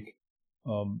authentic.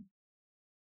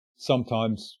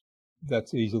 Sometimes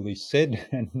that's easily said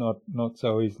and not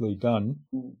so easily done.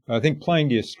 I think playing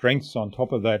to your strengths on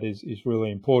top of that is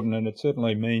really important, and it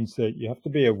certainly means that you have to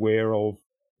be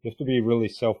really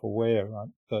self-aware, right?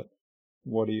 That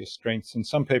what are your strengths? And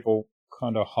some people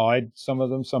kind of hide some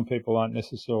of them. Some people aren't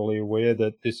necessarily aware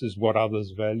that this is what others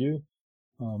value.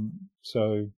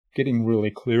 So getting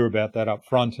really clear about that up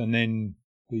front and then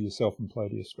be yourself and play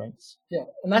to your strengths. Yeah,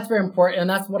 and that's very important. And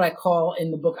that's what I call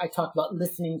in the book, I talk about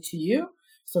listening to you.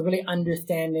 So really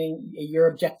understanding your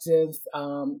objectives,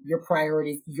 your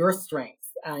priorities, your strengths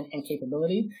and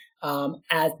capabilities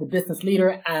as the business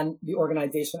leader and the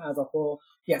organization as a whole.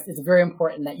 Yes, it's very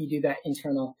important that you do that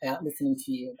internal listening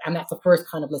to you. And that's the first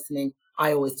kind of listening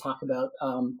I always talk about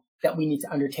that we need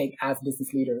to undertake as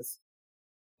business leaders.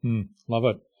 Love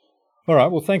it. All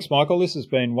right. Well, thanks, Michael. This has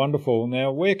been wonderful.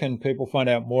 Now, where can people find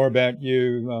out more about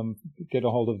you, get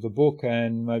a hold of the book,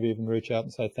 and maybe even reach out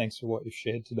and say thanks for what you've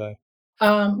shared today?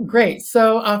 Great.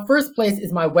 So first place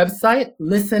is my website,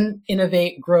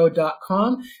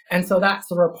 listeninnovategrow.com. And so that's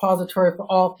a repository for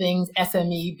all things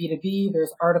SME, B2B.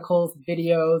 There's articles,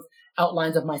 videos,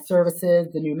 outlines of my services,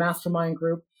 the new mastermind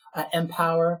group,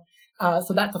 Empower.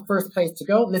 So that's the first place to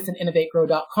go,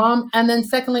 listeninnovategrow.com. And then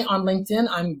secondly, on LinkedIn,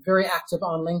 I'm very active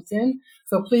on LinkedIn.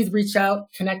 So please reach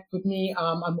out, connect with me.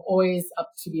 I'm always up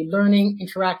to be learning,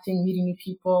 interacting, meeting new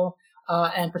people,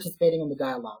 and participating in the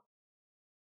dialogue.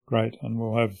 Great. And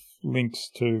we'll have links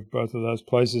to both of those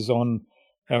places on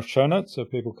our show notes so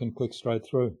people can click straight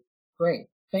through. Great.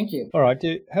 Thank you. All right. Do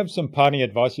you have some parting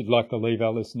advice you'd like to leave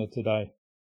our listener today?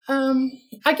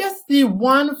 I guess the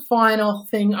one final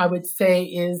thing I would say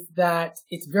is that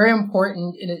it's very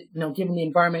important, given the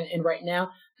environment in right now,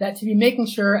 that to be making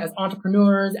sure as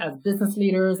entrepreneurs, as business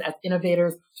leaders, as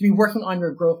innovators, to be working on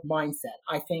your growth mindset.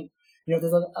 I think,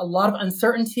 there's a lot of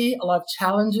uncertainty, a lot of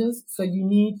challenges. So you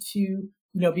need to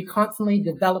be constantly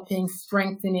developing,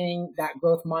 strengthening that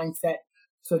growth mindset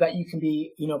so that you can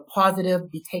be,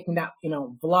 positive, be taking that,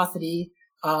 velocity,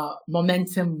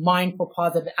 momentum, mindful,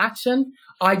 positive action.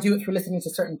 I do it through listening to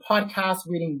certain podcasts,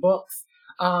 reading books,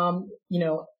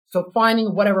 so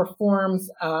finding whatever forms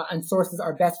and sources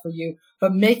are best for you,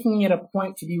 but making it a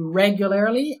point to be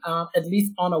regularly, at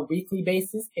least on a weekly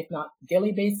basis, if not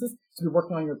daily basis, to be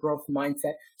working on your growth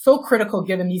mindset. So critical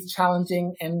given these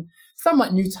challenging and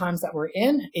somewhat new times that we're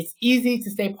in. It's easy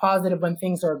to stay positive when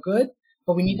things are good,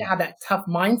 but we need to have that tough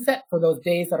mindset for those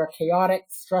days that are chaotic,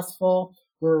 stressful.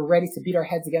 We're ready to beat our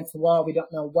heads against the wall. We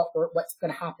don't know what's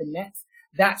going to happen next.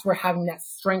 That's where having that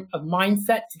strength of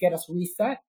mindset to get us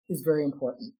reset is very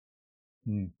important.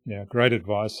 Yeah, great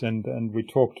advice. And we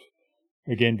talked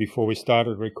again before we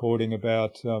started recording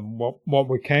about what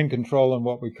we can control and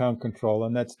what we can't control.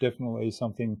 And that's definitely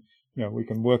something, we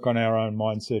can work on our own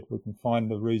mindset. We can find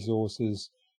the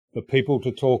resources, the people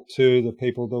to talk to, the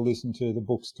people to listen to, the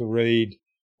books to read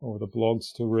or the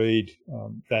blogs to read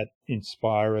that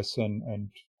inspire us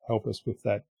and help us with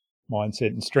that mindset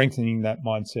and strengthening that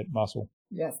mindset muscle.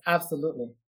 Yes, absolutely.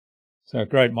 So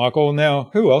great, Michael. Now,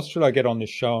 who else should I get on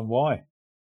this show and why?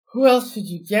 Who else should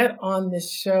you get on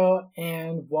this show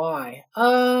and why?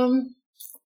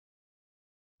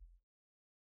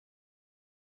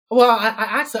 Well,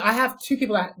 I have two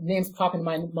people that names pop in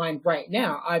my mind right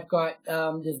now. I've got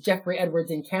there's Jeffrey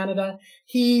Edwards in Canada.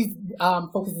 He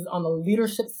focuses on the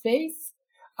leadership space,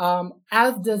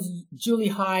 as does Julie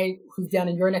Hyde, who's down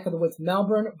in your neck of the woods,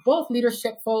 Melbourne. Both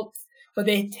leadership folks, but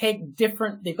they've got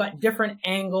different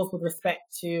angles with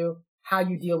respect to how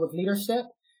you deal with leadership.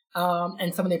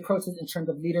 And some of the approaches in terms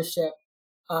of leadership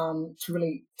to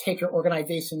really take your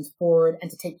organizations forward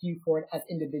and to take you forward as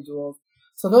individuals.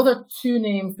 So those are two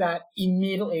names that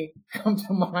immediately come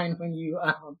to mind when you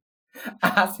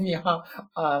ask me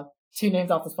two names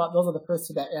off the spot. Those are the first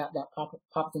two that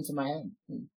popped into my head.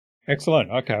 Excellent.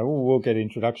 Okay, well, we'll get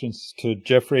introductions to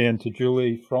Jeffrey and to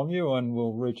Julie from you, and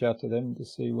we'll reach out to them to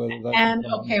see whether they. And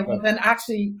okay, well then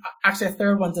actually a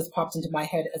third one just popped into my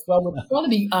head as well. Would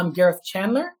probably be Gareth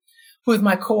Chandler, who is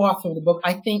my co-author of the book.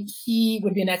 I think he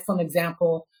would be an excellent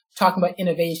example talking about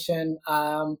innovation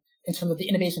in terms of the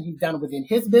innovation he's done within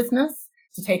his business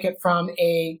to take it from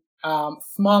a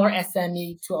smaller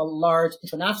SME to a large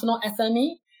international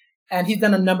SME. And he's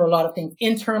done a lot of things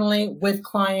internally with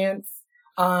clients.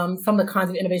 Some of the kinds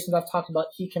of innovations I've talked about,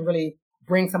 he can really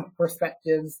bring some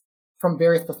perspectives from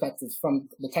various perspectives, from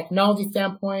the technology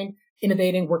standpoint,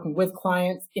 innovating, working with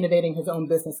clients, innovating his own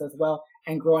business as well,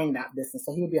 and growing that business.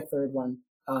 So he would be a third one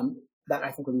that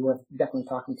I think would be worth definitely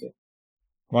talking to.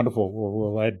 Wonderful.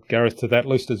 We'll add Gareth to that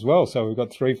list as well. So we've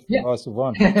got three for the price of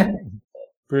one.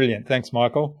 Brilliant. Thanks,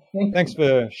 Michael. Thanks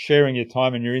for sharing your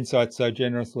time and your insights so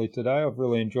generously today. I've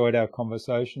really enjoyed our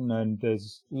conversation, and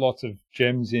there's lots of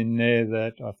gems in there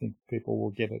that I think people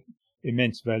will get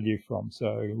immense value from.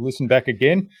 So listen back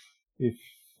again if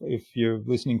you're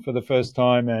listening for the first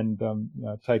time and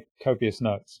take copious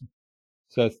notes.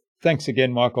 So thanks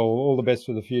again, Michael. All the best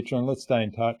for the future, and let's stay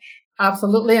in touch.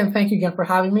 Absolutely, and thank you again for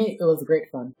having me. It was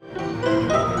great fun.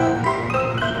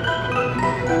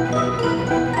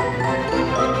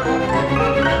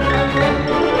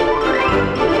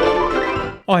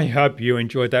 I hope you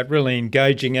enjoyed that really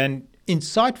engaging and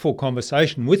insightful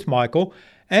conversation with Michael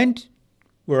and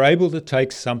were able to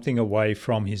take something away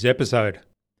from his episode.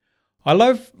 I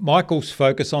love Michael's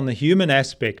focus on the human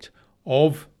aspect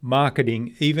of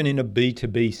marketing, even in a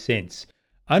B2B sense,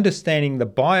 understanding the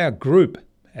buyer group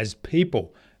as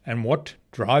people and what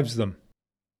drives them.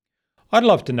 I'd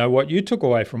love to know what you took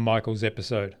away from Michael's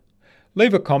episode.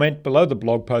 Leave a comment below the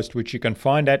blog post, which you can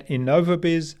find at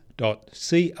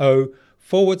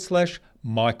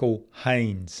innovabiz.co/Michael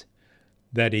Haynes.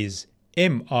 That is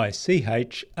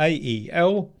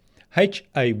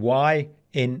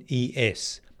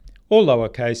MichaelHaynes, all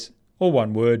lowercase, all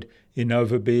one word,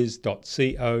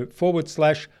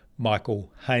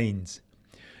 innovabiz.co/Michael Haynes.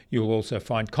 You'll also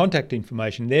find contact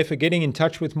information there for getting in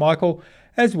touch with Michael,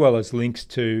 as well as links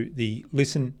to the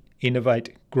Listen,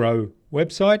 Innovate, Grow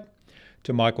website,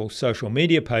 to Michael's social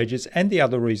media pages, and the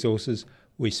other resources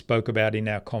we spoke about in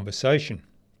our conversation.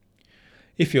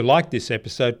 If you like this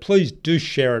episode, please do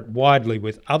share it widely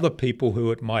with other people who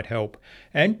it might help,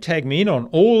 and tag me in on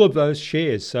all of those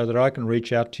shares so that I can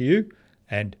reach out to you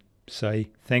and say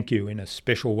thank you in a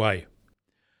special way.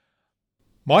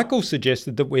 Michael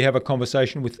suggested that we have a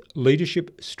conversation with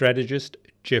leadership strategist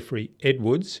Jeffrey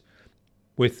Edwards,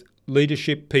 with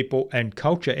leadership, people and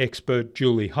culture expert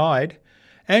Julie Hyde,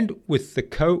 and with the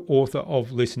co-author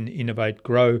of Listen, Innovate,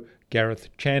 Grow,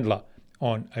 Gareth Chandler,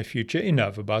 on a future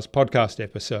InnovaBuzz podcast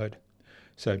episode.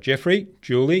 So Jeffrey,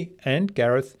 Julie and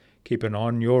Gareth, keep an eye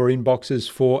on your inboxes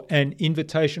for an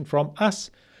invitation from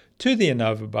us to the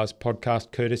InnovaBuzz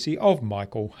podcast courtesy of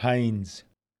Michael Haynes.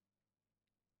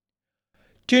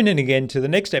 Tune in again to the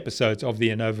next episodes of the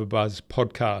InnovaBuzz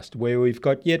podcast, where we've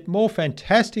got yet more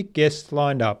fantastic guests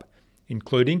lined up,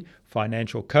 including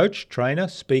financial coach, trainer,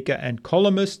 speaker and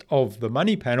columnist of The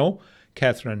Money Panel,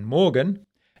 Catherine Morgan,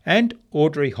 and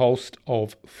Audrey Holst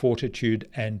of Fortitude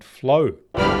and Flow.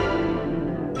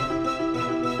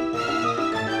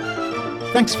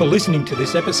 Thanks for listening to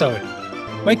this episode.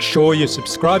 Make sure you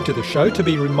subscribe to the show to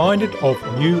be reminded of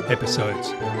new episodes.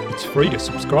 It's free to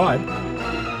subscribe.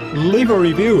 Leave a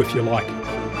review if you like.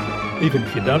 Even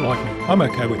if you don't like me, I'm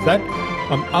okay with that.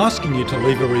 I'm asking you to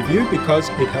leave a review because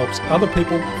it helps other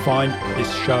people find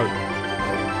this show.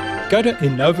 Go to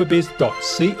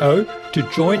innovabiz.co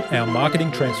to join our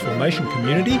marketing transformation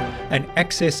community and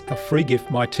access a free gift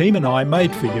my team and I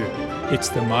made for you. It's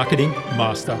the Marketing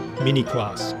Master Mini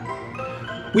Class.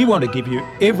 We want to give you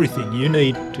everything you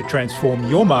need to transform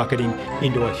your marketing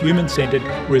into a human-centered,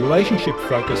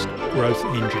 relationship-focused growth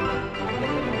engine.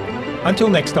 Until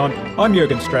next time, I'm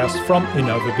Jürgen Strauss from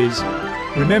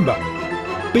InnovaBiz. Remember,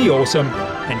 be awesome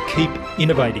and keep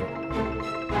innovating.